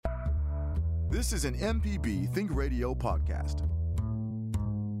This is an MPB Think Radio podcast.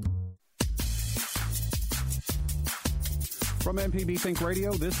 From MPB Think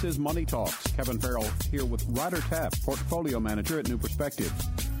Radio, this is Money Talks. Kevin Farrell here with Ryder Taff, Portfolio Manager at New Perspective.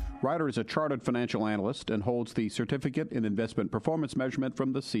 Ryder is a chartered financial analyst and holds the Certificate in Investment Performance Measurement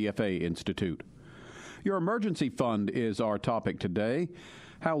from the CFA Institute. Your emergency fund is our topic today.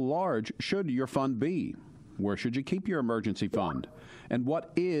 How large should your fund be? Where should you keep your emergency fund? And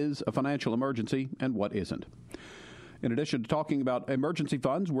what is a financial emergency and what isn't? In addition to talking about emergency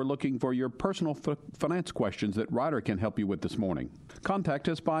funds, we're looking for your personal finance questions that Ryder can help you with this morning. Contact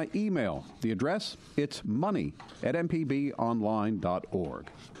us by email. The address, it's money@mpbonline.org.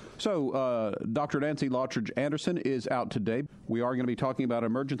 So, Dr. Nancy Lottridge Anderson is out today. We are going to be talking about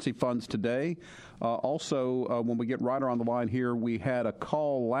emergency funds today. Also, when we get Ryder on the line here, we had a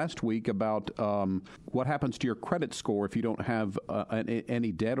call last week about what happens to your credit score if you don't have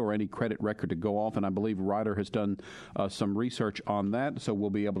any debt or any credit record to go off. And I believe Ryder has done some research on that, so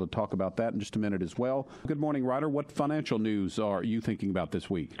we'll be able to talk about that in just a minute as well. Good morning, Ryder. What financial news are you thinking about this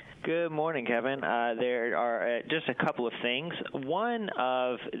week? Good morning, Kevin. There are just a couple of things. One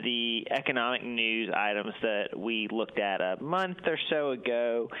of the economic news items that we looked at a month or so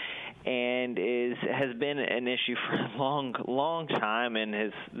ago and has been an issue for a long time and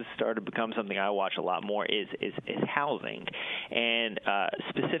has started to become something I watch a lot more is housing, and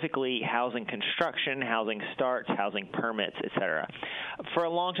specifically housing construction, housing starts, housing permits, etc. For a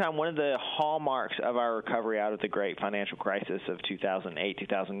long time, one of the hallmarks of our recovery out of the great financial crisis of 2008,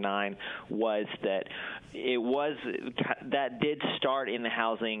 2009 was that that did start in the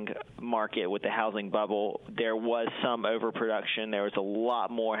housing market with the housing bubble. There was some overproduction. There was a lot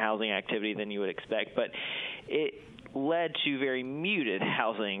more housing activity than you would expect, but it led to very muted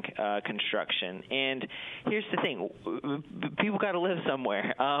housing construction. And here's the thing. People got to live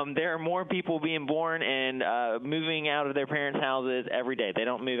somewhere. There are more people being born and moving out of their parents' houses every day. They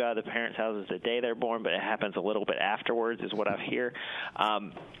don't move out of their parents' houses the day they're born, but it happens a little bit afterwards is what I hear.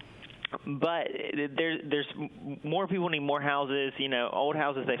 But there's more people need more houses. You know, old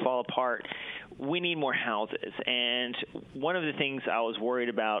houses, they fall apart. We need more houses. And one of the things I was worried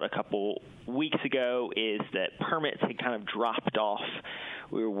about a couple weeks ago is that permits had kind of dropped off.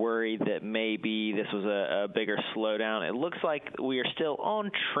 We were worried that maybe this was a bigger slowdown. It looks like we are still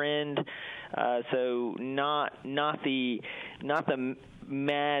on trend, so not the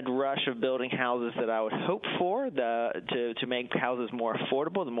mad rush of building houses that I would hope for to make houses more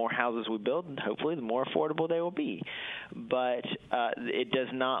affordable. The more houses we build, hopefully, the more affordable they will be. But it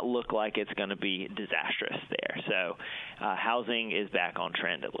does not look like it's going to be disastrous there. So housing is back on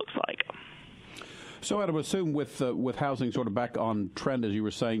trend, it looks like. So I'd assume with housing sort of back on trend, as you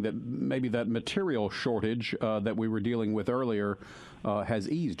were saying, that maybe that material shortage that we were dealing with earlier has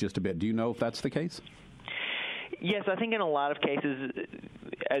eased just a bit. Do you know if that's the case? Yes, I think in a lot of cases,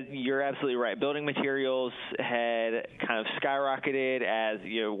 you're absolutely right. Building materials had kind of skyrocketed as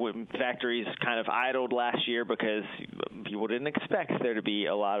when factories kind of idled last year because people didn't expect there to be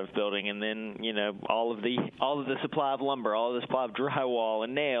a lot of building, and then all of the supply of lumber, all of the supply of drywall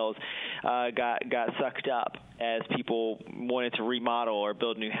and nails got sucked up as people wanted to remodel or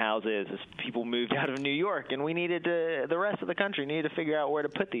build new houses, as people moved out of New York, and we needed the rest of the country needed to figure out where to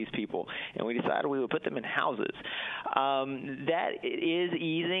put these people, and we decided we would put them in houses. That is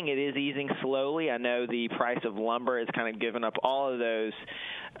easing. It is easing slowly. I know the price of lumber has kind of given up all of those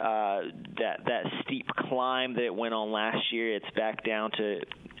that steep climb that it went on last year. It's back down to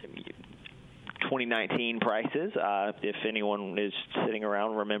 2019 prices. If anyone is sitting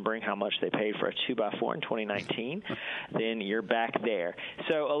around remembering how much they paid for a 2x4 in 2019, then you're back there.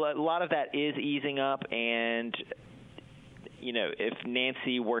 So a lot of that is easing up, and if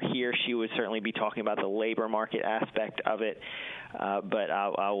Nancy were here, she would certainly be talking about the labor market aspect of it, but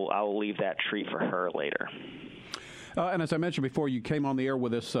I'll leave that treat for her later. And as I mentioned before, you came on the air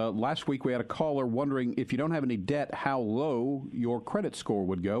with us last week. We had a caller wondering if you don't have any debt, how low your credit score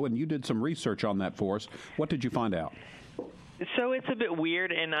would go, and you did some research on that for us. What did you find out? So it's a bit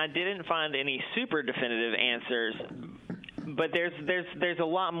weird, and I didn't find any super definitive answers. But there's a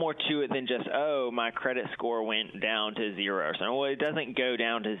lot more to it than just, my credit score went down to zero. So, well, it doesn't go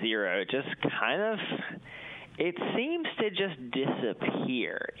down to zero. It just it seems to just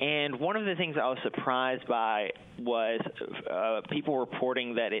disappear. And one of the things I was surprised by was people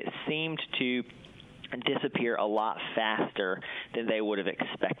reporting that it seemed to disappear a lot faster than they would have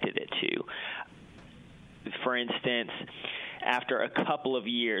expected it to. For instance, after a couple of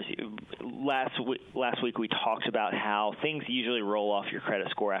years. Last week we talked about how things usually roll off your credit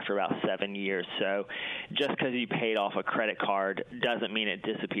score after about 7 years. So just because you paid off a credit card doesn't mean it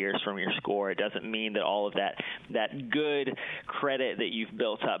disappears from your score. It doesn't mean that all of that good credit that you've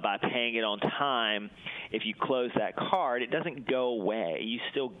built up by paying it on time, if you close that card, it doesn't go away. You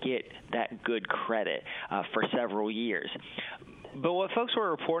still get that good credit for several years. But what folks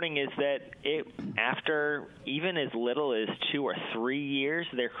were reporting is that after even as little as 2 or 3 years,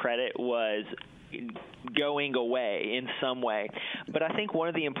 their credit was going away in some way. But I think one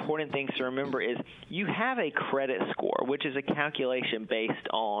of the important things to remember is you have a credit score, which is a calculation based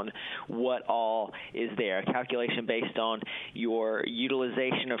on what all is there, a calculation based on your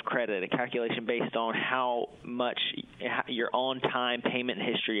utilization of credit, a calculation based on how much your on-time payment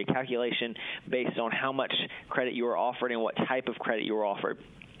history, a calculation based on how much credit you were offered and what type of credit you were offered.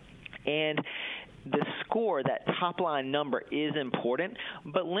 And the score, that top-line number, is important,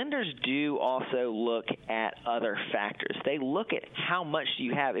 but lenders do also look at other factors. They look at how much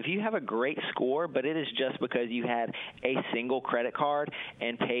you have. If you have a great score, but it is just because you had a single credit card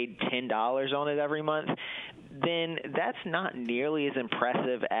and paid $10 on it every month, then that's not nearly as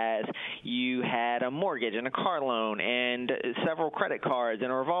impressive as you had a mortgage and a car loan and several credit cards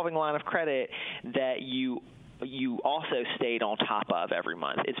and a revolving line of credit that you also stayed on top of every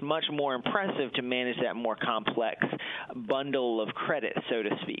month. It's much more impressive to manage that more complex bundle of credit, so to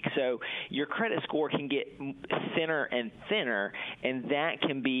speak. So your credit score can get thinner and thinner, and that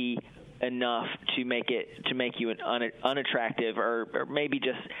can be enough to make you an unattractive, or maybe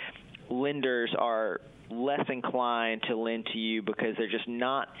just lenders are less inclined to lend to you because they're just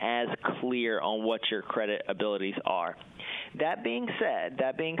not as clear on what your credit abilities are. That being said,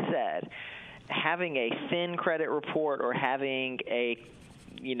 having a thin credit report or having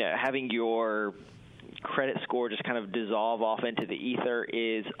your credit score just kind of dissolve off into the ether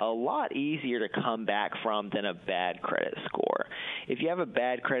is a lot easier to come back from than a bad credit score. If you have a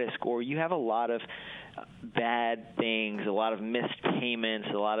bad credit score, you have a lot of bad things, a lot of missed payments,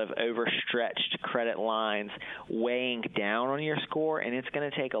 a lot of overstretched credit lines weighing down on your score, and it's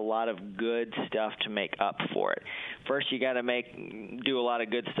going to take a lot of good stuff to make up for it. First, you got to do a lot of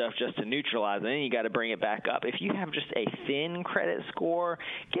good stuff just to neutralize it, and then you got to bring it back up. If you have just a thin credit score,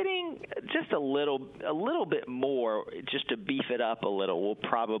 getting just a little bit more just to beef it up a little will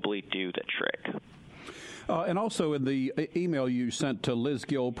probably do the trick. And also in the email you sent to Liz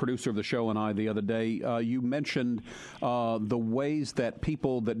Gill, producer of the show, and I the other day, you mentioned the ways that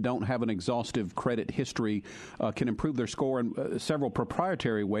people that don't have an exhaustive credit history can improve their score in several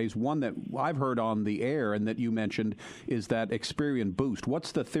proprietary ways. One that I've heard on the air and that you mentioned is that Experian Boost.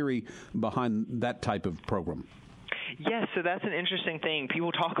 What's the theory behind that type of program? Yes, so that's an interesting thing.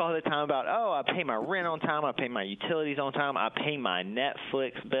 People talk all the time about, I pay my rent on time, I pay my utilities on time, I pay my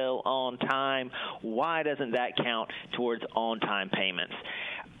Netflix bill on time. Why doesn't that count towards on-time payments?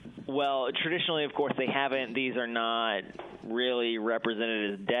 Well, traditionally, of course, they haven't. These are not really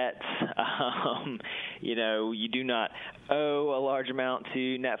represented as debts. You do not owe a large amount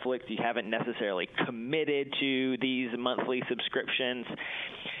to Netflix. You haven't necessarily committed to these monthly subscriptions.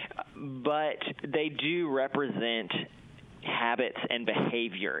 But they do represent habits and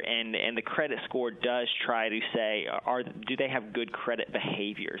behavior, and the credit score does try to say, do they have good credit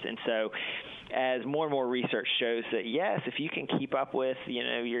behaviors? And so as more and more research shows that, yes, if you can keep up with,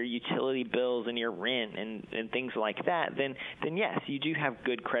 your utility bills and your rent and things like that, then yes, you do have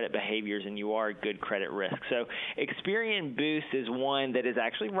good credit behaviors and you are a good credit risk. So Experian Boost is one that is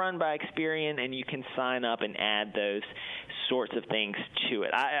actually run by Experian, and you can sign up and add those sorts of things to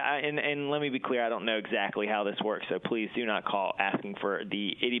it. And let me be clear, I don't know exactly how this works, so please do not call asking for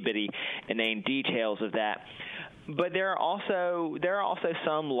the itty-bitty inane details of that. But there are also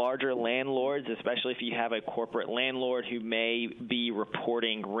some larger landlords, especially if you have a corporate landlord who may be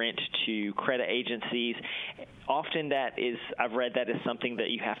reporting rent to credit agencies. Often I've read that is something that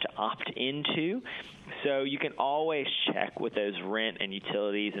you have to opt into. So you can always check with those rent and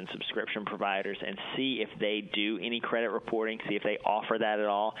utilities and subscription providers and see if they do any credit reporting, see if they offer that at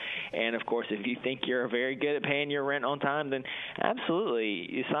all. And, of course, if you think you're very good at paying your rent on time, then absolutely,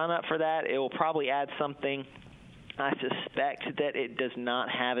 you sign up for that. It will probably add something. I suspect that it does not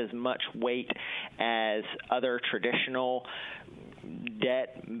have as much weight as other traditional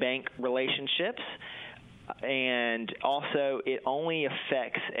debt bank relationships. And also, it only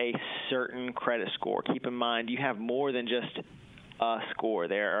affects a certain credit score. Keep in mind, you have more than just a score.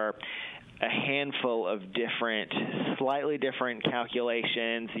 There are a handful of slightly different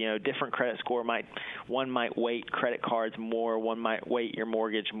calculations. Different credit score one might weight credit cards more, one might weight your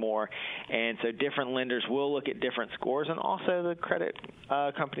mortgage more, and so different lenders will look at different scores, and also the credit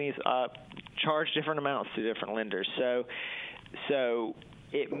companies charge different amounts to different lenders. So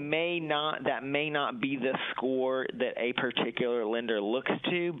that may not be the score that a particular lender looks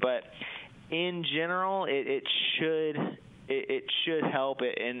to, but in general, it should help,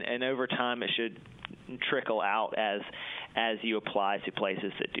 and over time it should trickle out as you apply to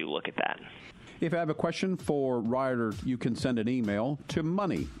places that do look at that. If you have a question for Ryder, you can send an email to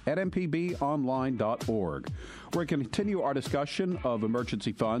money@mpbonline.org. We're going to continue our discussion of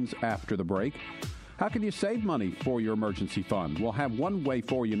emergency funds after the break. How can you save money for your emergency fund? We'll have one way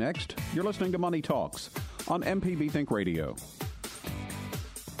for you next. You're listening to Money Talks on MPB Think Radio.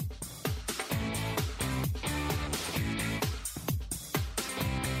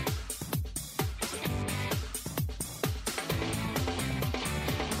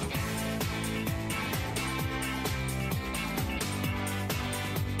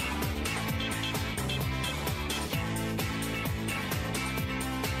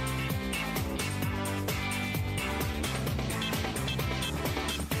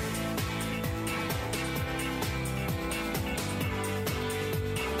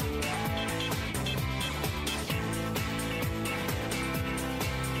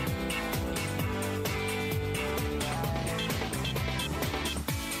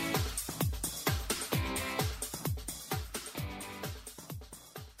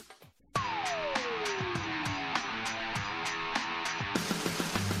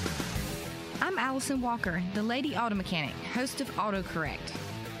 Allison Walker, the Lady Auto Mechanic, host of AutoCorrect.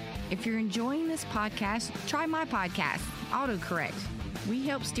 If you're enjoying this podcast, try my podcast, AutoCorrect. We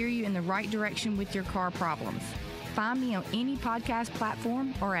help steer you in the right direction with your car problems. Find me on any podcast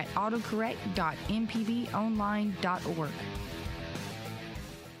platform or at autocorrect.mpbonline.org.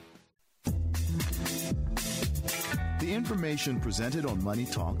 The information presented on Money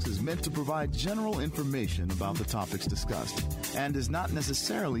Talks is meant to provide general information about the topics discussed and is not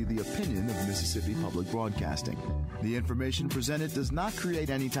necessarily the opinion of Mississippi Public Broadcasting. The information presented does not create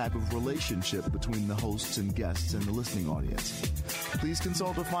any type of relationship between the hosts and guests and the listening audience. Please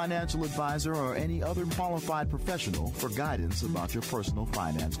consult a financial advisor or any other qualified professional for guidance about your personal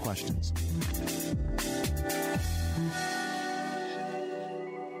finance questions.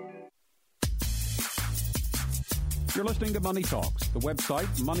 You're listening to Money Talks. The website,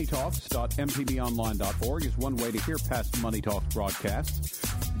 moneytalks.mpbonline.org, is one way to hear past Money Talks broadcasts.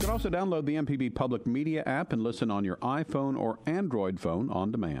 You can also download the MPB Public Media app and listen on your iPhone or Android phone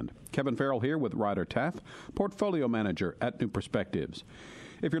on demand. Kevin Farrell here with Ryder Taff, Portfolio Manager at New Perspectives.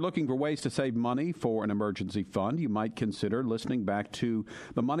 If you're looking for ways to save money for an emergency fund, you might consider listening back to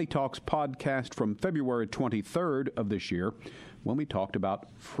the Money Talks podcast from February 23rd of this year, when we talked about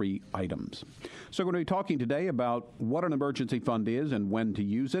free items. So we're going to be talking today about what an emergency fund is and when to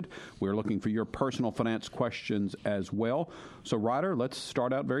use it. We're looking for your personal finance questions as well. So Ryder, let's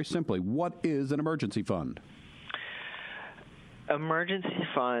start out very simply. What is an emergency fund? Emergency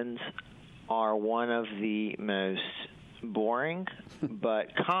funds are one of the most boring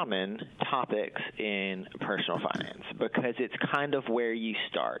but common topics in personal finance because it's kind of where you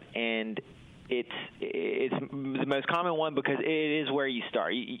start, and it's the most common one because it is where you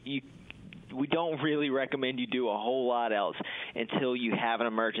start. We don't really recommend you do a whole lot else until you have an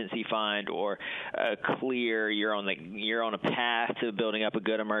emergency fund or you're on a path to building up a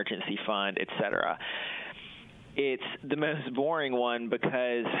good emergency fund, etc. It's the most boring one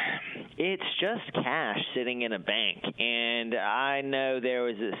because it's just cash sitting in a bank. And I know there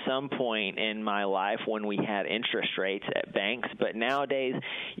was at some point in my life when we had interest rates at banks, but nowadays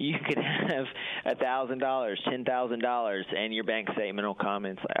you could have $1,000, $10,000, and your bank statement will come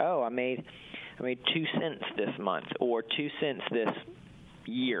and say, "Oh, I made 2 cents this month or 2 cents this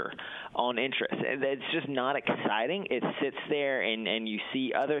year on interest." It's just not exciting. It sits there and you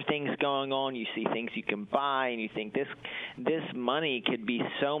see other things going on. You see things you can buy, and you think this money could be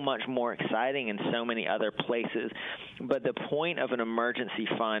so much more exciting in so many other places. But the point of an emergency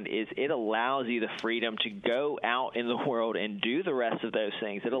fund is it allows you the freedom to go out in the world and do the rest of those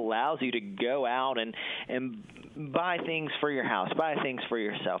things. It allows you to go out and buy things for your house, buy things for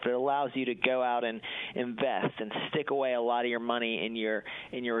yourself. It allows you to go out and invest and stick away a lot of your money in your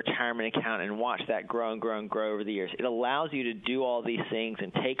retirement account and watch that grow and grow and grow over the years. It allows you to do all these things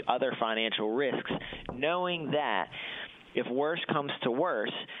and take other financial risks, knowing that if worse comes to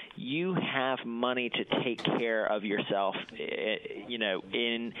worse, you have money to take care of yourself, in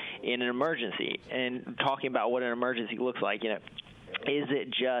an emergency. And talking about what an emergency looks like, Is it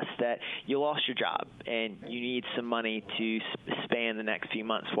just that you lost your job and you need some money to span the next few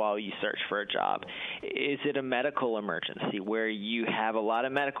months while you search for a job? Is it a medical emergency where you have a lot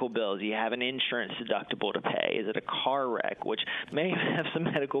of medical bills, you have an insurance deductible to pay? Is it a car wreck, which may have some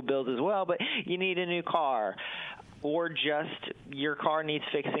medical bills as well, but you need a new car? Or just your car needs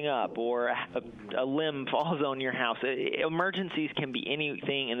fixing up, or a limb falls on your house. Emergencies can be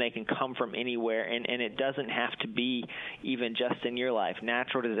anything, and they can come from anywhere, and it doesn't have to be even just in your life.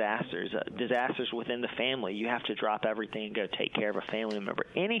 Natural disasters, disasters within the family. You have to drop everything and go take care of a family member.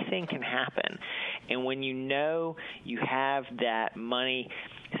 Anything can happen. And when you know you have that money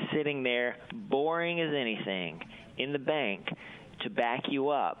sitting there, boring as anything, in the bank to back you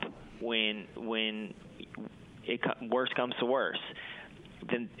up when worse comes to worse,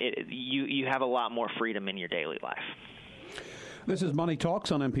 then you have a lot more freedom in your daily life. This is Money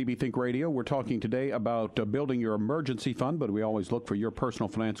Talks on MPB Think Radio. We're talking today about building your emergency fund, but we always look for your personal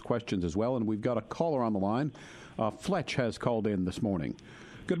finance questions as well, and we've got a caller on the line. Fletch has called in this morning.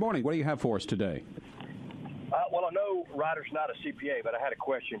 Good morning. What do you have for us today? Well, I know Ryder's not a CPA, but I had a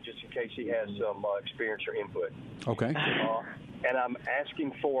question just in case he has some experience or input. Okay. And I'm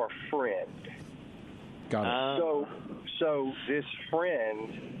asking for a friend. Got it. So this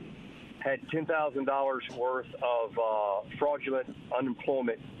friend had $10,000 worth of fraudulent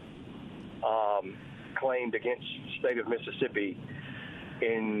unemployment claimed against the state of Mississippi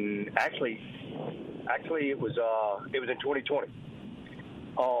in actually it was in 2020.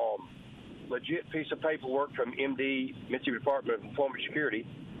 Legit piece of paperwork from MD, Mississippi Department of Employment Security,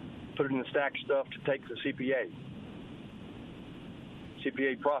 put it in the stack of stuff to take to the CPA.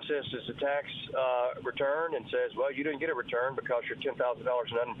 CPA processes the tax return and says, well, you didn't get a return because you're $10,000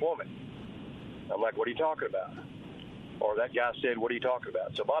 in unemployment. I'm like, what are you talking about? Or that guy said, what are you talking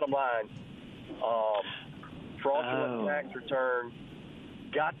about? So bottom line, fraudulent tax return,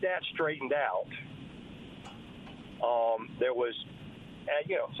 got that straightened out. There was,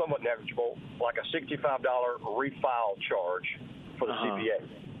 somewhat negligible, like a $65 refile charge for the CPA.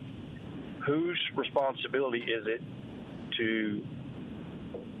 Whose responsibility is it to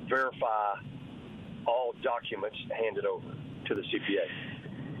verify all documents handed over to the CPA?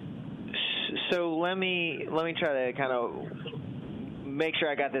 So let me try to kind of make sure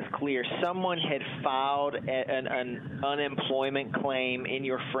I got this clear. Someone had filed an unemployment claim in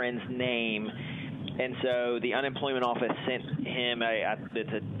your friend's name, and so the unemployment office sent him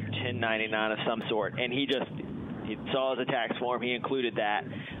it's a 1099 of some sort, and he saw the tax form, he included that.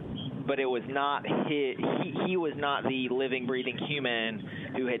 But it was not he was not the living, breathing human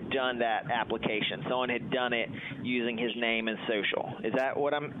who had done that application. Someone had done it using his name and social. Is that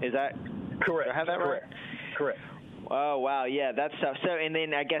correct? Do I have that right? Correct. Oh, wow, yeah, that's tough. So, and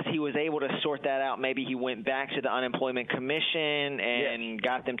then I guess he was able to sort that out. Maybe he went back to the Unemployment Commission and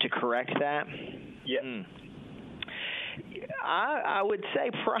got them to correct that? Yes. I would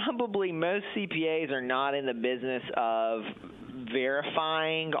say probably most CPAs are not in the business of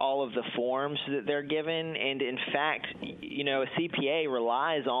verifying all of the forms that they're given, and in fact, a CPA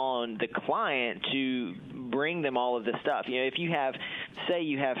relies on the client to bring them all of this stuff. If you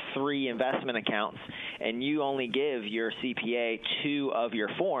have 3 investment accounts and you only give your CPA 2 of your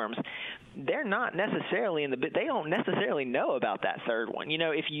forms, they're not necessarily they don't necessarily know about that third one.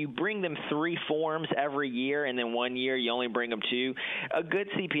 If you bring them 3 forms every year and then 1 year you only bring them 2, a good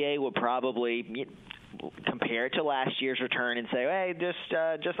CPA would probably compare it to last year's return and say, hey,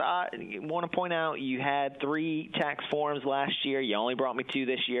 just I want to point out you had 3 tax forms last year. You only brought me 2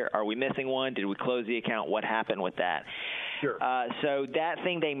 this year. Are we missing one? Did we close the account? What happened with that? Sure. So that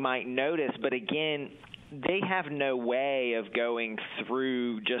thing they might notice, but again, they have no way of going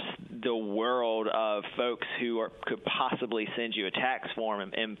through just the world of folks who could possibly send you a tax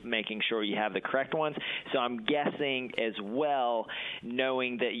form and making sure you have the correct ones. So I'm guessing as well,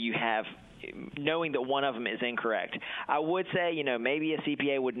 knowing that one of them is incorrect. I would say, maybe a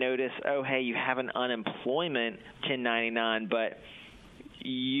CPA would notice, oh, hey, you have an unemployment 1099, but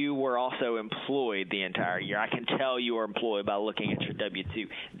you were also employed the entire year. I can tell you were employed by looking at your W-2.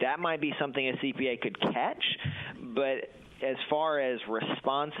 That might be something a CPA could catch, but as far as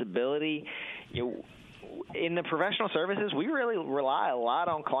responsibility, in the professional services, we really rely a lot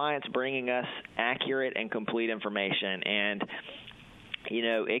on clients bringing us accurate and complete information, and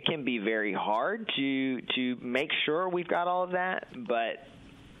it can be very hard to make sure we've got all of that, but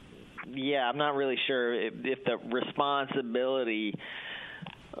yeah, I'm not really sure if the responsibility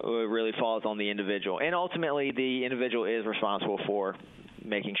really falls on the individual. And ultimately, the individual is responsible for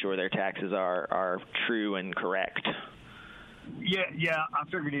making sure their taxes are true and correct. Yeah, I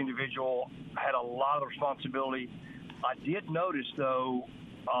figured the individual had a lot of responsibility. I did notice, though,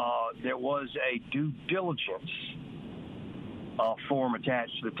 there was a due diligence form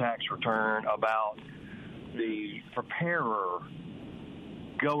attached to the tax return about the preparer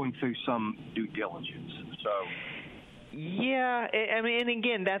going through some due diligence. So, yeah, I mean, and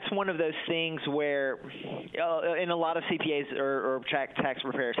again, that's one of those things where, and a lot of CPAs or tax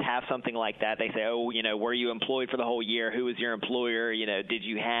preparers have something like that. They say, oh, were you employed for the whole year? Who was your employer? Did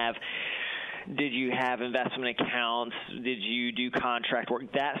you have investment accounts? Did you do contract work?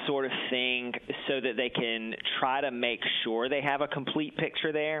 That sort of thing, so that they can try to make sure they have a complete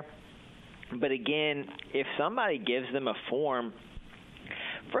picture there. But again, if somebody gives them a form,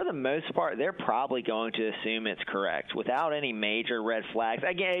 for the most part, they're probably going to assume it's correct without any major red flags.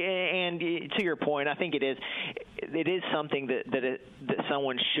 Again, and to your point, I think it is something that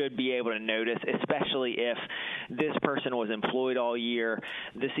someone should be able to notice, especially if this person was employed all year.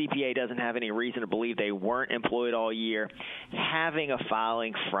 The CPA doesn't have any reason to believe they weren't employed all year. Having a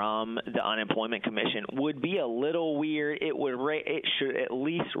filing from the Unemployment Commission would be a little weird. It should at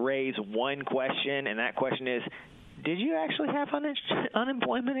least raise one question, and that question is, did you actually have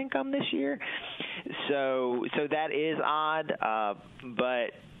unemployment income this year? So that is odd, but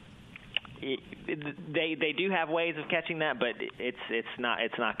they do have ways of catching that, but it's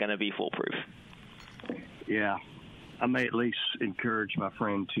not going to be foolproof. Yeah, I may at least encourage my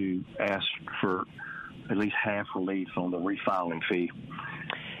friend to ask for at least half relief on the refiling fee.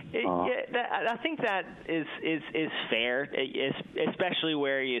 I think that is fair, especially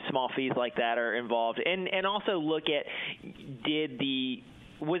where small fees like that are involved, and also look at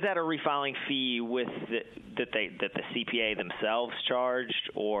was that a refiling fee that the CPA themselves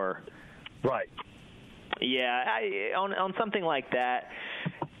charged, or right? Yeah, on something like that,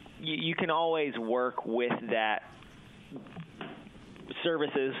 you can always work with that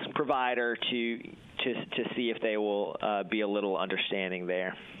services provider to see if they will be a little understanding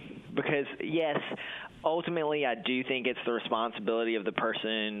there. Because, yes, ultimately I do think it's the responsibility of the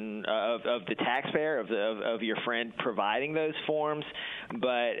person, of the taxpayer, of your friend providing those forms.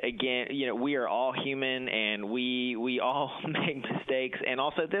 But, again, we are all human, and we all make mistakes. And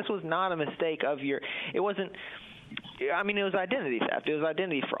also, this was not a mistake of it wasn't – I mean, it was identity theft. It was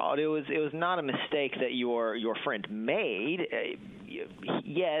identity fraud. It was not a mistake that your friend made.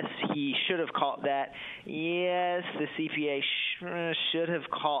 Yes, he should have caught that. Yes, the CPA should have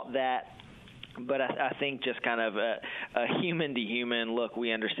caught that. But I think just kind of a human to human, look,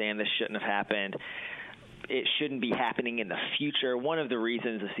 we understand this shouldn't have happened. It shouldn't be happening in the future. One of the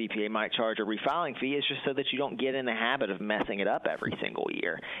reasons the CPA might charge a refiling fee is just so that you don't get in the habit of messing it up every single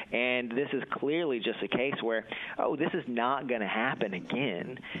year. And this is clearly just a case where, this is not going to happen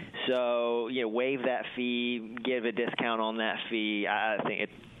again. So, waive that fee, give a discount on that fee. I think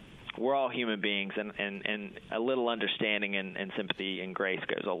we're all human beings, and a little understanding and sympathy and grace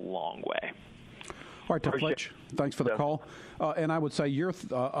goes a long way. All right, Fletch, thanks for the call. And I would say your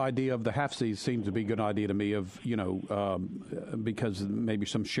idea of the half C's seems to be a good idea to me because maybe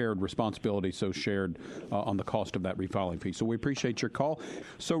some shared responsibility, so shared on the cost of that refiling fee. So we appreciate your call.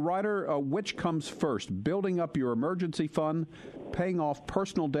 So, Ryder, which comes first, building up your emergency fund, paying off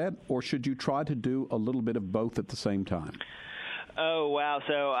personal debt, or should you try to do a little bit of both at the same time? Oh, wow.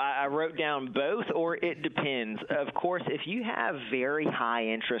 So I wrote down both, or it depends. Of course, if you have very high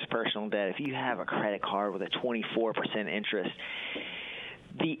interest personal debt, if you have a credit card with a 24% interest,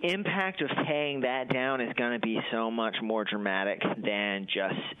 the impact of paying that down is going to be so much more dramatic than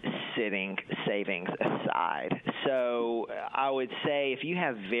just sitting savings aside. So I would say if you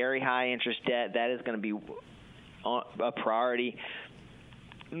have very high interest debt, that is going to be a priority.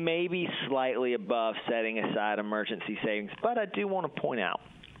 Maybe slightly above setting aside emergency savings. But I do want to point out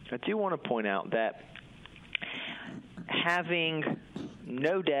that having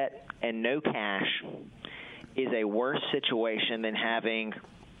no debt and no cash is a worse situation than having,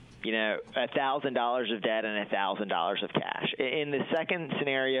 $1,000 of debt and $1,000 of cash. In the second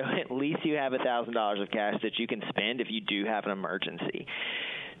scenario, at least you have $1,000 of cash that you can spend if you do have an emergency.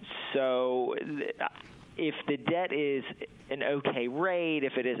 So if the debt is an okay rate,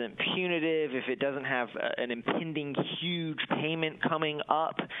 if it isn't punitive, if it doesn't have an impending huge payment coming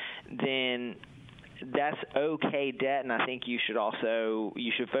up, then that's okay debt, and I think you should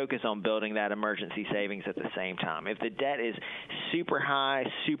focus on building that emergency savings at the same time. If the debt is super high,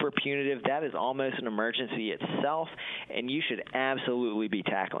 super punitive, that is almost an emergency itself, and you should absolutely be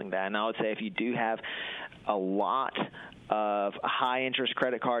tackling that. And I would say if you do have a lot of high interest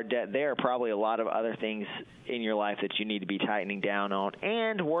credit card debt, there are probably a lot of other things in your life that you need to be tightening down on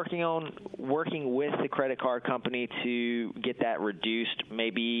and working with the credit card company to get that reduced,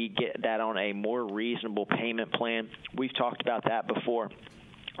 maybe get that on a more reasonable payment plan. We've talked about that before.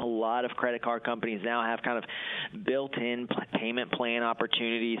 A lot of credit card companies now have kind of built-in payment plan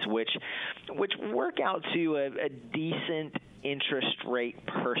opportunities, which work out to a decent interest rate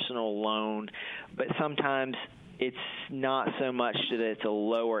personal loan, but sometimes it's not so much that it's a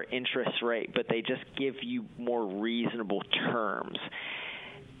lower interest rate, but they just give you more reasonable terms.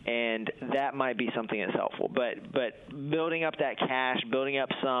 And that might be something that's helpful. But building up that cash, building up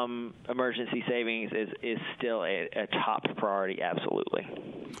some emergency savings is still a top priority, absolutely.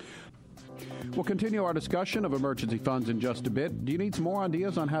 We'll continue our discussion of emergency funds in just a bit. Do you need some more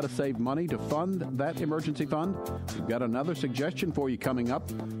ideas on how to save money to fund that emergency fund? We've got another suggestion for you coming up.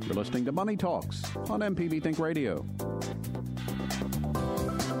 You're listening to Money Talks on MPB Think Radio.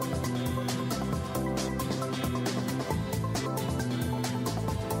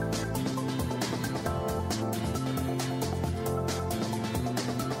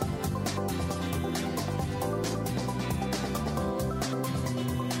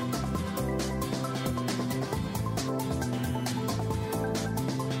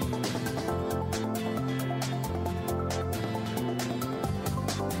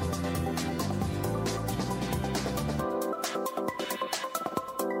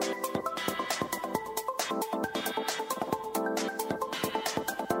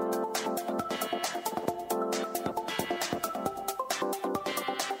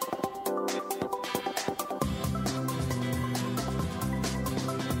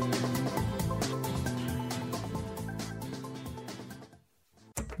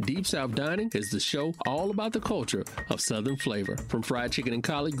 Deep South Dining is the show all about the culture of Southern flavor, from fried chicken and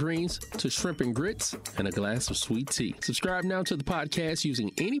collard greens to shrimp and grits and a glass of sweet tea. Subscribe now to the podcast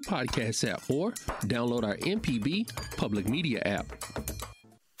using any podcast app or download our MPB Public Media app.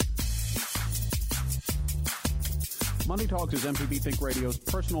 Money Talks is MPB Think Radio's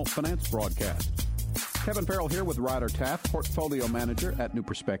personal finance broadcast. Kevin Farrell here with Ryder Taft, Portfolio Manager at New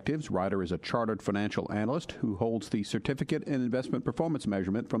Perspectives. Ryder is a chartered financial analyst who holds the Certificate in Investment Performance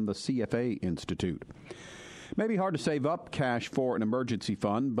Measurement from the CFA Institute. It may be hard to save up cash for an emergency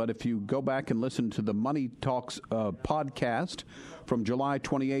fund, but if you go back and listen to the Money Talks podcast from July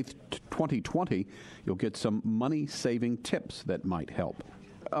 28th, 2020, you'll get some money-saving tips that might help.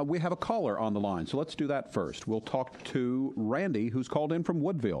 We have a caller on the line, so let's do that first. We'll talk to Randy, who's called in from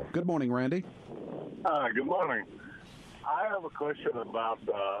Woodville. Good morning, Randy. Good morning. I have a question about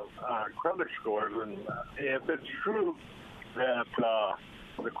credit scores, and if it's true that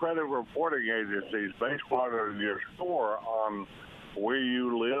the credit reporting agencies base part of your score on where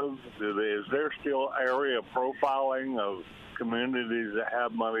you live, is there still area profiling of communities that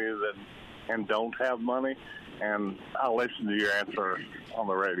have money and don't have money? And I'll listen to your answer on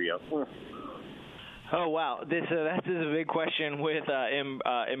the radio. Oh, wow. This is a big question with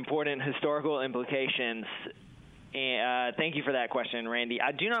important historical implications. And thank you for that question, Randy.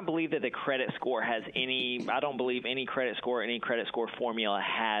 I do not believe that the credit score has I don't believe any credit score formula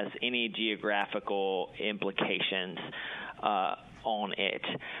has any geographical implications on it.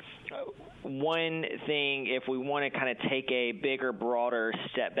 One thing, if we want to kind of take a bigger, broader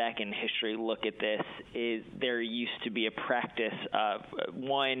step back in history, look at this, is there used to be a practice of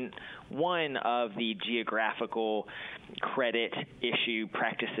one of the geographical credit issue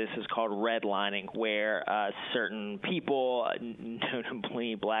practices is called redlining, where certain people,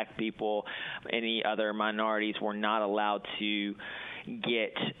 notably black people, any other minorities, were not allowed to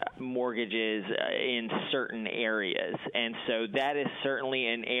get mortgages in certain areas. And so that is certainly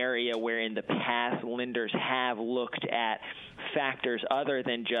an area where in the past lenders have looked at factors other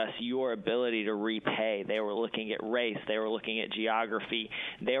than just your ability to repay. They were looking at race. They were looking at geography.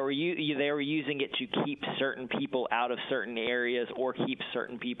 They were using it to keep certain people out of certain areas or keep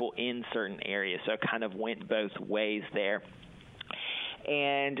certain people in certain areas. So it kind of went both ways there.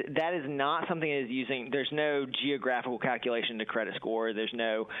 And that is not something that is there's no geographical calculation to credit score. There's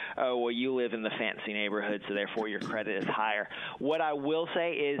no, you live in the fancy neighborhood, so therefore your credit is higher. What I will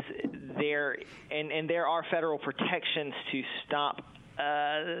say is there are federal protections to stop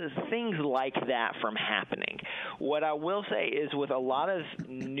things like that from happening. What I will say is with a lot of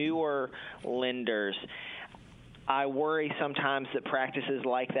newer lenders, I worry sometimes that practices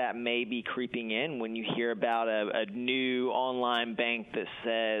like that may be creeping in when you hear about a new online bank that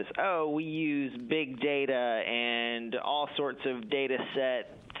says, we use big data and all sorts of data sets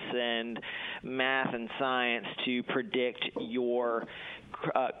and math and science to predict your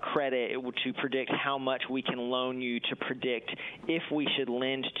credit to predict how much we can loan you, to predict if we should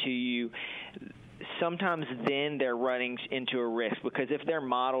lend to you, sometimes then they're running into a risk, because if their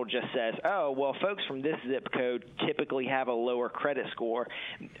model just says, oh, well, folks from this zip code typically have a lower credit score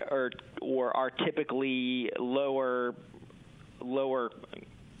or are typically lower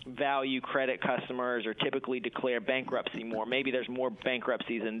value credit customers, or typically declare bankruptcy more. Maybe there's more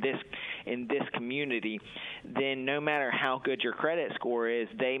bankruptcies in this community. Then no matter how good your credit score is,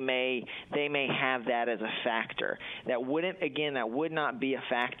 they may have that as a factor. That would not be a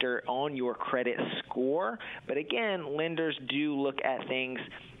factor on your credit score. But again, lenders do look at things,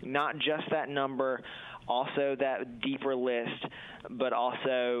 not just that number, also that deeper list, but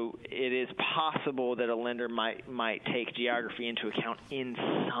also it is possible that a lender might take geography into account in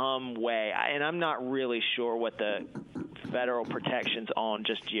some way. And I'm not really sure what the federal protections on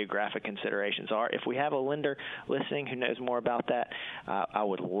just geographic considerations are. If we have a lender listening who knows more about that, I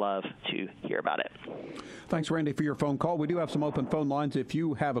would love to hear about it. Thanks, Randy, for your phone call. We do have some open phone lines. If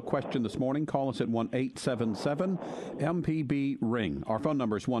you have a question this morning, call us at 1-877-MPB-RING. Our phone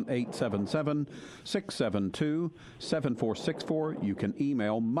number is 1-877-672-7464. You can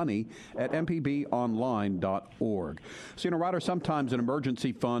email money@mpbonline.org. So, Ryder, sometimes an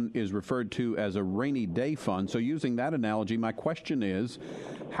emergency fund is referred to as a rainy day fund. So using that analogy, my question is,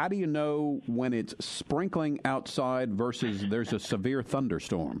 how do you know when it's sprinkling outside versus there's a severe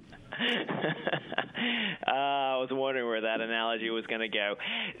thunderstorm? I was wondering where that analogy was going to go.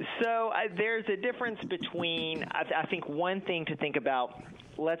 So there's a difference between, I think one thing to think about,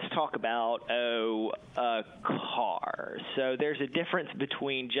 let's talk about a car. So there's a difference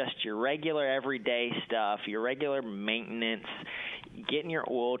between just your regular everyday stuff, your regular maintenance, getting your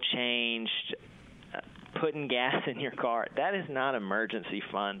oil changed, putting gas in your car. That is not emergency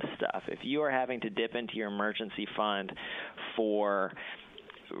fund stuff. If you are having to dip into your emergency fund for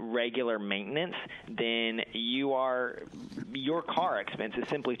regular maintenance, then your car expense is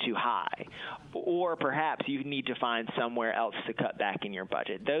simply too high, or perhaps you need to find somewhere else to cut back in your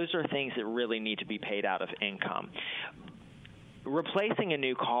budget. Those are things that really need to be paid out of income. Replacing a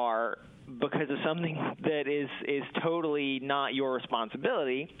new car because of something that is totally not your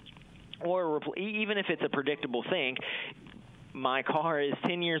responsibility, or even if it's a predictable thing. My car is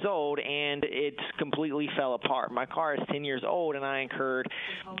 10 years old and it's completely fell apart. My car is 10 years old and I incurred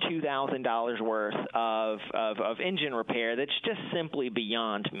 $2,000 worth of engine repair that's just simply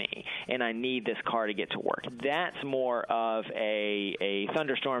beyond me, and I need this car to get to work. That's more of a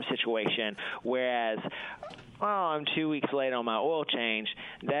thunderstorm situation, whereas I'm 2 weeks late on my oil change.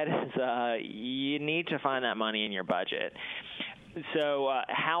 That is, you need to find that money in your budget. So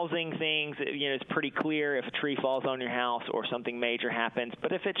housing things, it's pretty clear if a tree falls on your house or something major happens.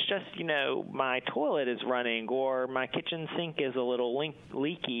 But if it's just, my toilet is running or my kitchen sink is a little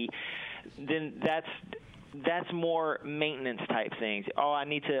leaky, then that's more maintenance type things. Oh, I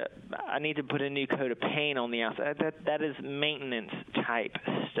need to put a new coat of paint on the outside. That is maintenance type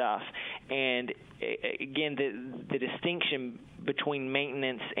stuff. And again, the distinction between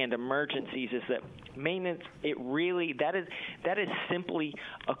maintenance and emergencies is that maintenance, that is simply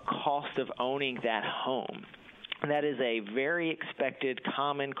a cost of owning that home. That is a very expected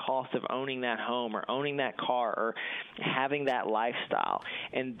common cost of owning that home or owning that car or having that lifestyle.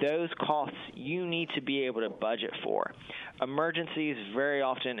 And those costs you need to be able to budget for. Emergencies very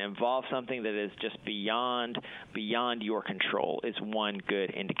often involve something that is just beyond your control, is one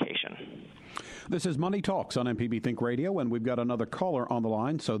good indication. This is Money Talks on MPB Think Radio, and we've got another caller on the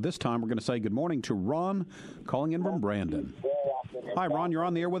line. So this time we're going to say good morning to Ron, calling in from Brandon. Hi, Ron. You're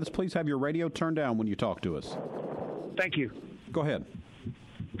on the air with us. Please have your radio turned down when you talk to us. Thank you. Go ahead.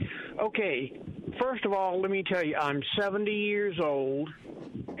 Okay. First of all, let me tell you, I'm 70 years old,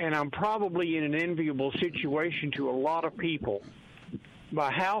 and I'm probably in an enviable situation to a lot of people. My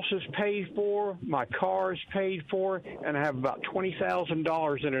house is paid for, my car is paid for, and I have about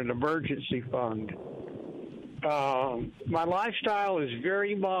 $20,000 in an emergency fund. My lifestyle is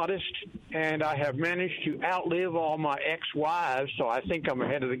very modest, and I have managed to outlive all my ex-wives, so I think I'm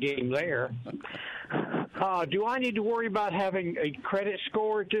ahead of the game there. Do I need to worry about having a credit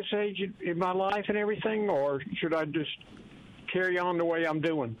score at this age in my life and everything, or should I just carry on the way I'm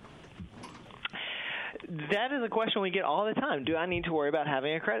doing? That is a question we get all the time. Do I need to worry about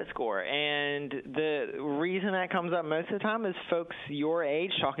having a credit score? And the reason that comes up most of the time is folks your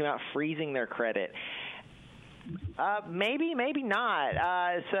age talking about freezing their credit. Maybe not.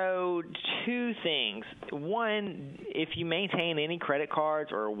 So two things. One, if you maintain any credit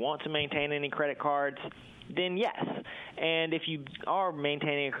cards or want to maintain any credit cards, then yes. And if you are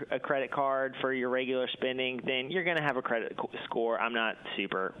maintaining a credit card for your regular spending, then you're going to have a credit score. I'm not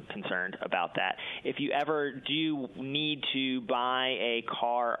super concerned about that. If you ever do need to buy a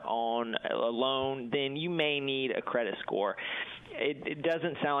car on a loan, then you may need a credit score. It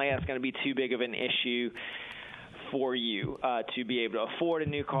doesn't sound like that's going to be too big of an issue for you to be able to afford a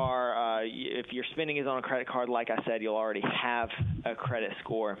new car. If your spending is on a credit card, like I said, you'll already have a credit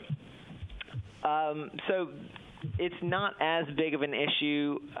score. So it's not as big of an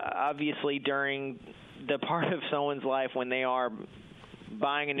issue, obviously, during the part of someone's life when they are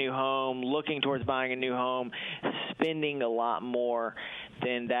buying a new home, looking towards buying a new home, spending a lot more,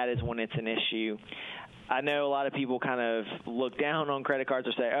 then that is when it's an issue. I know a lot of people kind of look down on credit cards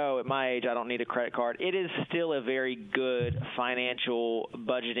or say, oh, at my age, I don't need a credit card. It is still a very good financial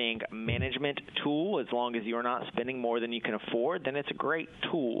budgeting management tool. As long as you're not spending more than you can afford, then it's a great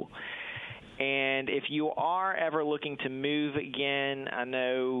tool. And if you are ever looking to move again, I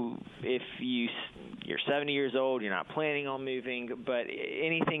know if you're 70 years old, you're not planning on moving, but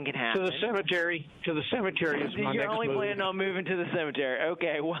anything can happen. To the cemetery is my next move. You're only planning on moving to the cemetery.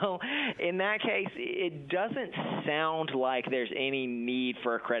 Okay, well, in that case, it doesn't sound like there's any need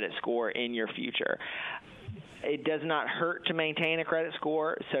for a credit score in your future. It does not hurt to maintain a credit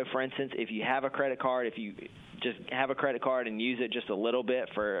score. So, for instance, if you have a credit card, if you just have a credit card and use it just a little bit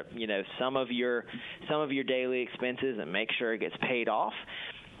for, some of your daily expenses and make sure it gets paid off,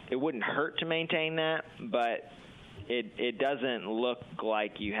 it wouldn't hurt to maintain that, but it doesn't look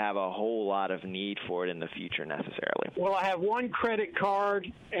like you have a whole lot of need for it in the future necessarily. Well, I have one credit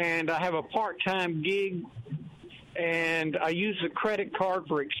card and I have a part-time gig, and I use the credit card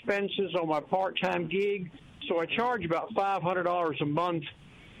for expenses on my part-time gig. So I charge about $500 a month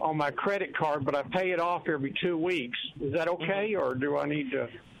on my credit card, but I pay it off every 2 weeks. Is that okay, or do I need to?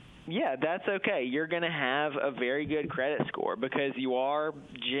 Yeah, that's okay. You're going to have a very good credit score because you are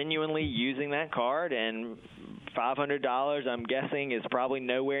genuinely using that card, and $500, I'm guessing, is probably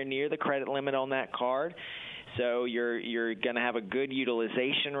nowhere near the credit limit on that card. So you're going to have a good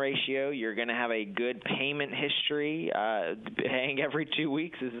utilization ratio. You're going to have a good payment history. Paying every 2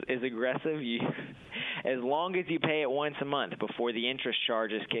 weeks is aggressive. As long as you pay it once a month before the interest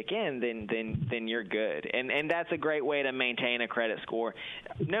charges kick in, then you're good. And that's a great way to maintain a credit score,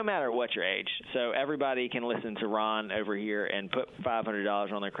 no matter what your age. So everybody can listen to Ron over here and put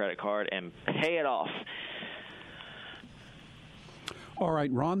 $500 on their credit card and pay it off. All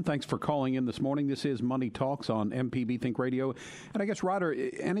right, Ron, thanks for calling in this morning. This is Money Talks on MPB Think Radio. And I guess, Ryder,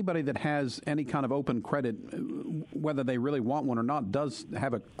 anybody that has any kind of open credit, whether they really want one or not, does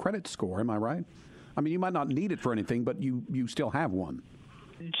have a credit score. Am I right? I mean, you might not need it for anything, but you still have one.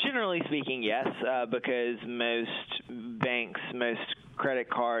 Generally speaking, yes, because most banks, most credit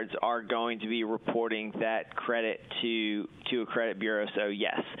cards are going to be reporting that credit to a credit bureau, so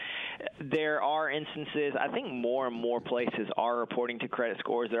yes. There are instances, I think more and more places are reporting to credit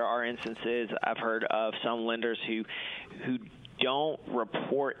scores. There are instances I've heard of some lenders who don't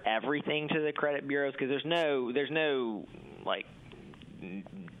report everything to the credit bureaus because there's no like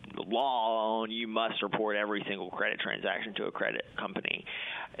law on you must report every single credit transaction to a credit company.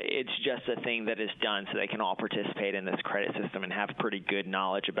 It's just a thing that is done so they can all participate in this credit system and have pretty good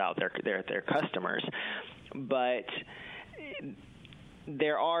knowledge about their customers. But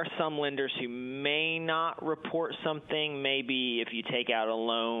there are some lenders who may not report something. Maybe if you take out a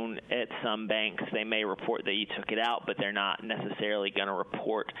loan at some banks, they may report that you took it out, but they're not necessarily going to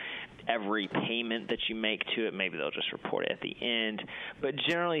report every payment that you make to it. Maybe they'll just report it at the end. But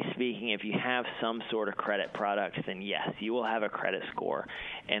generally speaking, if you have some sort of credit product, then yes, you will have a credit score.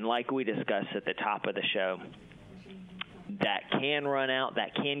 And like we discussed at the top of the show, that can run out,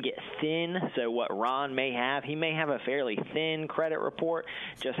 that can get thin. So what Ron may have, he may have a fairly thin credit report,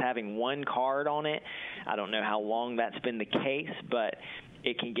 just having one card on it. I don't know how long that's been the case, but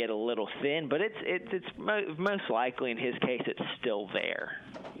it can get a little thin. But it's most likely, in his case, it's still there.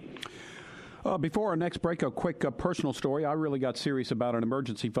 Before our next break, a quick personal story. I really got serious about an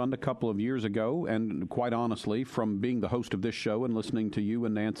emergency fund a couple of years ago, and quite honestly, from being the host of this show and listening to you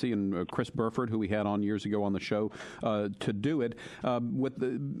and Nancy and Chris Burford, who we had on years ago on the show, to do it, with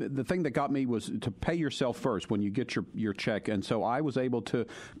the thing that got me was to pay yourself first when you get your check. And so I was able to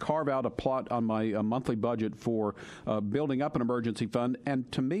carve out a plot on my monthly budget for building up an emergency fund.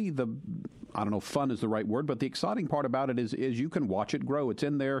 And to me, I don't know if fun is the right word, but the exciting part about it is you can watch it grow. It's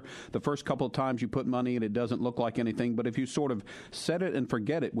in there the first couple of times you put money and it doesn't look like anything, but if you sort of set it and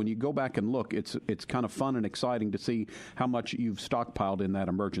forget it, when you go back and look, it's kind of fun and exciting to see how much you've stockpiled in that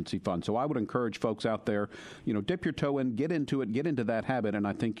emergency fund. So I would encourage folks out there, dip your toe in, get into it, get into that habit, and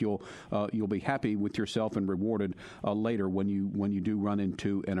I think you'll be happy with yourself and rewarded later when you do run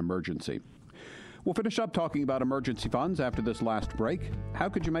into an emergency. We'll finish up talking about emergency funds after this last break. How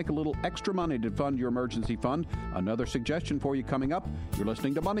could you make a little extra money to fund your emergency fund? Another suggestion for you coming up. You're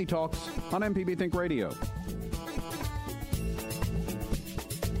listening to Money Talks on MPB Think Radio.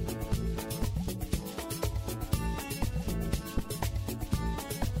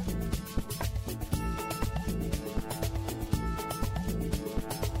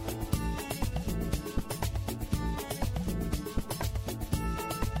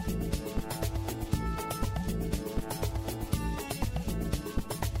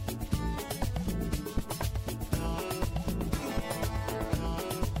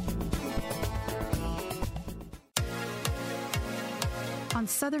 On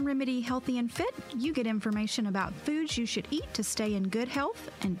Southern Remedy Healthy and Fit, you get information about foods you should eat to stay in good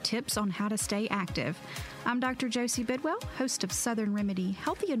health and tips on how to stay active. I'm Dr. Josie Bidwell, host of Southern Remedy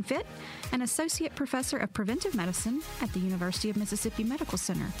Healthy and Fit, and Associate Professor of Preventive Medicine at the University of Mississippi Medical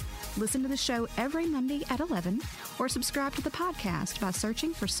Center. Listen to the show every Monday at 11 or subscribe to the podcast by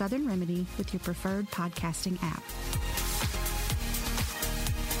searching for Southern Remedy with your preferred podcasting app.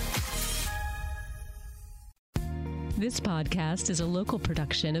 This podcast is a local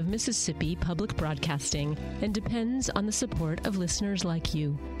production of Mississippi Public Broadcasting and depends on the support of listeners like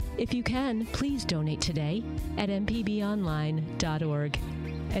you. If you can, please donate today at mpbonline.org.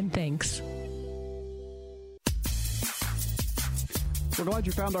 And thanks. We're glad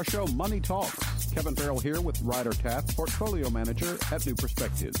you found our show, Money Talks. Kevin Farrell here with Ryder Taft, Portfolio Manager at New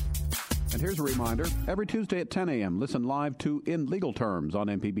Perspectives. And here's a reminder, every Tuesday at 10 a.m., listen live to In Legal Terms on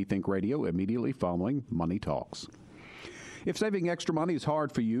MPB Think Radio immediately following Money Talks. If saving extra money is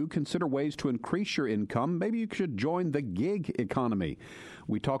hard for you, consider ways to increase your income. Maybe you should join the gig economy.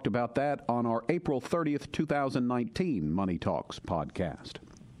 We talked about that on our April 30th, 2019 Money Talks podcast.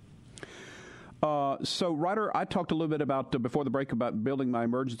 So, Ryder, I talked a little bit about, before the break, about building my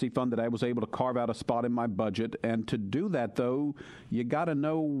emergency fund, that I was able to carve out a spot in my budget. And to do that, though, you got to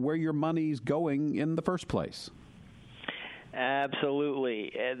know where your money's going in the first place.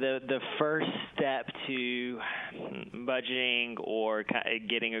 Absolutely. The first step to budgeting or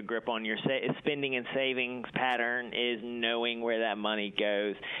getting a grip on your spending and savings pattern is knowing where that money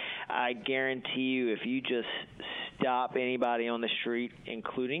goes. I guarantee you, if you just stop anybody on the street,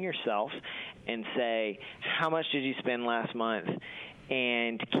 including yourself, and say, how much did you spend last month?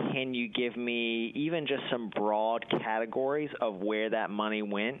 And can you give me even just some broad categories of where that money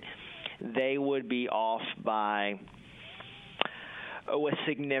went? They would be off by a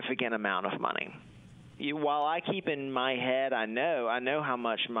significant amount of money. While I keep in my head, I know how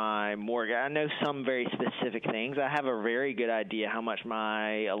much my mortgage, I know some very specific things. I have a very good idea how much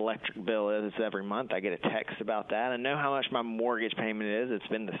my electric bill is every month. I get a text about that. I know how much my mortgage payment is. It's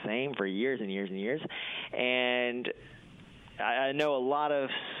been the same for years and years and years. And I know a lot of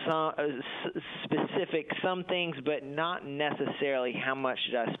some things, but not necessarily how much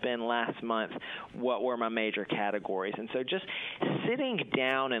did I spend last month, what were my major categories. And so just sitting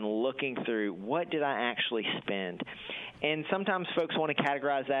down and looking through, what did I actually spend? And sometimes folks want to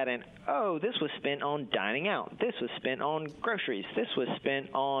categorize that in, this was spent on dining out. This was spent on groceries. This was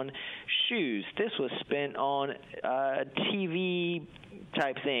spent on shoes. This was spent on TV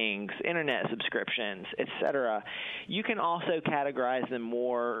type things, internet subscriptions, etc. You can also categorize them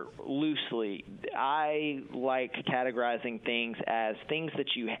more loosely. I like categorizing things as things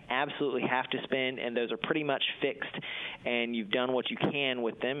that you absolutely have to spend, and those are pretty much fixed, and you've done what you can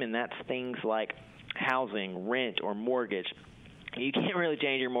with them, and that's things like housing, rent, or mortgage. You can't really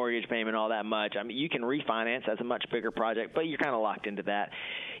change your mortgage payment all that much. I mean, you can refinance. That's a much bigger project, but you're kind of locked into that.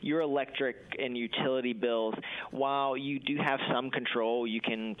 Your electric and utility bills, while you do have some control, you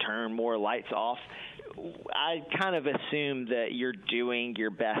can turn more lights off. I kind of assume that you're doing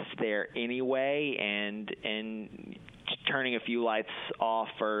your best there anyway, and turning a few lights off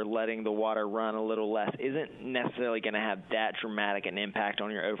or letting the water run a little less isn't necessarily going to have that dramatic an impact on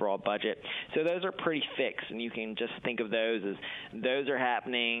your overall budget. So those are pretty fixed, and you can just think of those as those are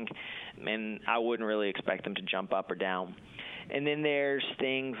happening, and I wouldn't really expect them to jump up or down. And then there's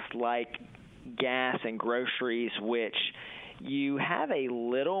things like gas and groceries, which you have a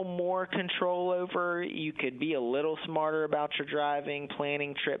little more control over. You could be a little smarter about your driving,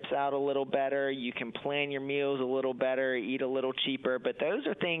 planning trips out a little better. You can plan your meals a little better, eat a little cheaper. But those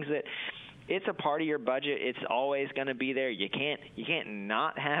are things that it's a part of your budget. It's always going to be there. You can't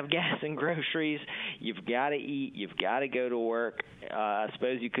not have gas and groceries. You've got to eat. You've got to go to work. I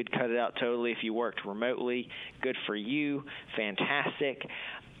suppose you could cut it out totally if you worked remotely. Good for you. Fantastic.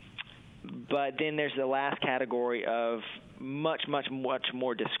 But then there's the last category of much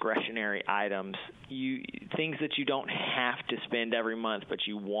more discretionary items. Things that you don't have to spend every month, but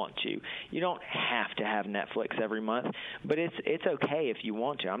you want to. You don't have to have Netflix every month, but it's okay if you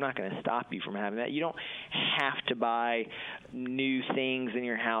want to. I'm not going to stop you from having that. You don't have to buy new things in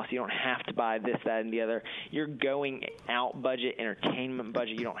your house. You don't have to buy this, that, and the other. Your going out budget, entertainment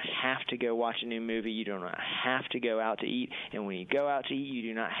budget, you don't have to go watch a new movie. You do not have to go out to eat. And when you go out to eat, you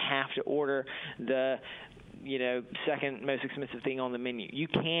do not have to order the second most expensive thing on the menu. You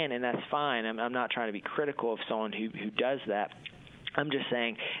can, and that's fine. I'm not trying to be critical of someone who does that. I'm just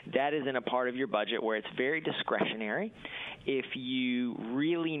saying that isn't a part of your budget where it's very discretionary. If you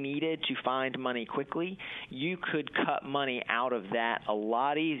really needed to find money quickly, you could cut money out of that a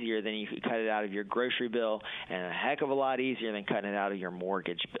lot easier than you could cut it out of your grocery bill, and a heck of a lot easier than cutting it out of your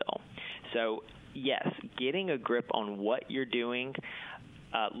mortgage bill. So, yes, getting a grip on what you're doing,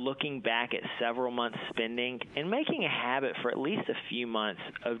 looking back at several months' spending, and making a habit for at least a few months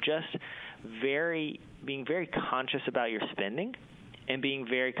of just being very conscious about your spending and being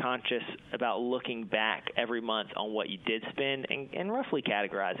very conscious about looking back every month on what you did spend and roughly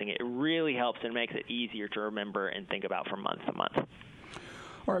categorizing it. It really helps and makes it easier to remember and think about from month to month.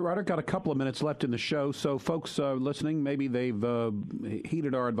 All right, Ryder, got a couple of minutes left in the show. So folks listening, maybe they've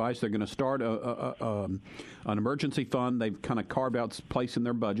heeded our advice. They're going to start an emergency fund. They've kind of carved out place in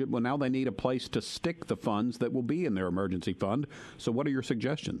their budget. Well, now they need a place to stick the funds that will be in their emergency fund. So what are your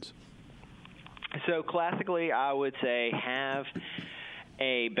suggestions? So classically, I would say have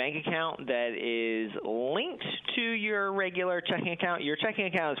a bank account that is linked to your regular checking account. Your checking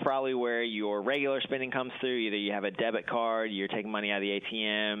account is probably where your regular spending comes through. Either you have a debit card, you're taking money out of the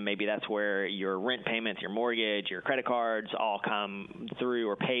ATM, maybe that's where your rent payments, your mortgage, your credit cards all come through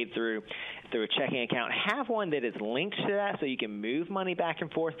or paid through a checking account. Have one that is linked to that so you can move money back and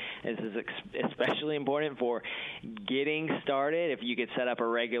forth. This is especially important for getting started. If you could set up a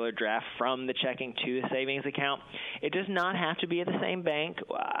regular draft from the checking to the savings account, it does not have to be at the same bank.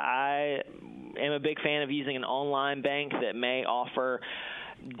 I am a big fan of using an online bank that may offer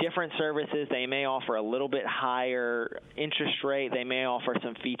different services. They may offer a little bit higher interest rate. They may offer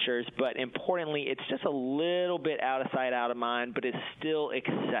some features, but importantly, it's just a little bit out of sight, out of mind, but it's still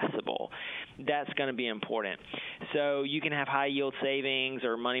accessible. That's going to be important. So you can have high-yield savings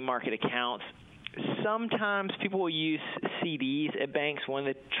or money market accounts. Sometimes people will use CDs at banks. One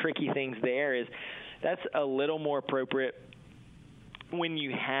of the tricky things there is that's a little more appropriate when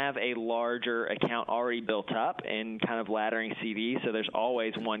you have a larger account already built up and kind of laddering CDs, so there's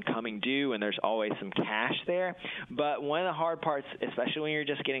always one coming due and there's always some cash there. But one of the hard parts, especially when you're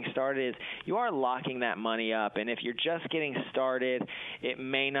just getting started, is you are locking that money up. And if you're just getting started, it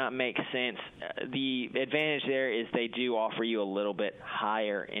may not make sense. The advantage there is they do offer you a little bit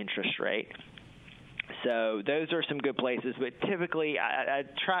higher interest rate. So those are some good places, but typically I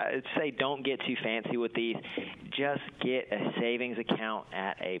try to say don't get too fancy with these. Just get a savings account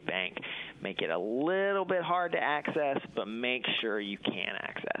at a bank. Make it a little bit hard to access, but make sure you can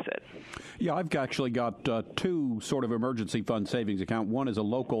access it. Yeah, I've actually got two sort of emergency fund savings account. One is a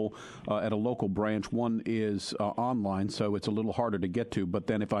local at a local branch. One is online, so it's a little harder to get to. But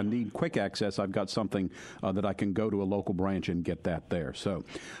then if I need quick access, I've got something that I can go to a local branch and get that there. So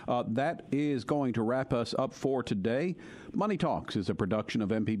that is going to wrap us up for today. Money Talks is a production of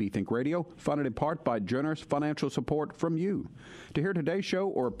MPB Think Radio, funded in part by generous financial support from you. To hear today's show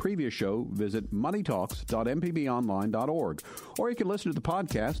or a previous show, visit moneytalks.mpbonline.org. Or you can listen to the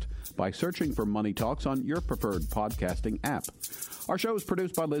podcast by searching for Money Talks on your preferred podcasting app. Our show is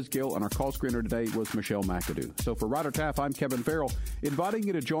produced by Liz Gill, and our call screener today was Michelle McAdoo. So for Ryder Taff, I'm Kevin Farrell, inviting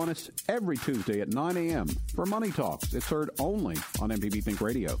you to join us every Tuesday at 9 a.m. for Money Talks. It's heard only on MPB Think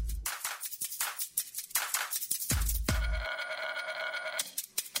Radio.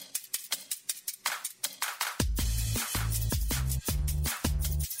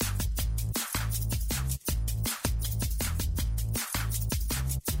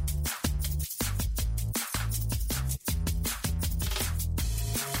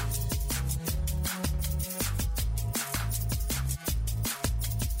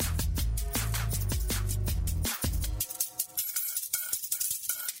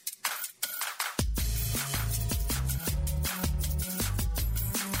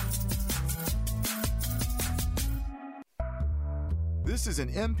 This is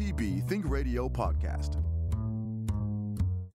an MPB Think Radio podcast.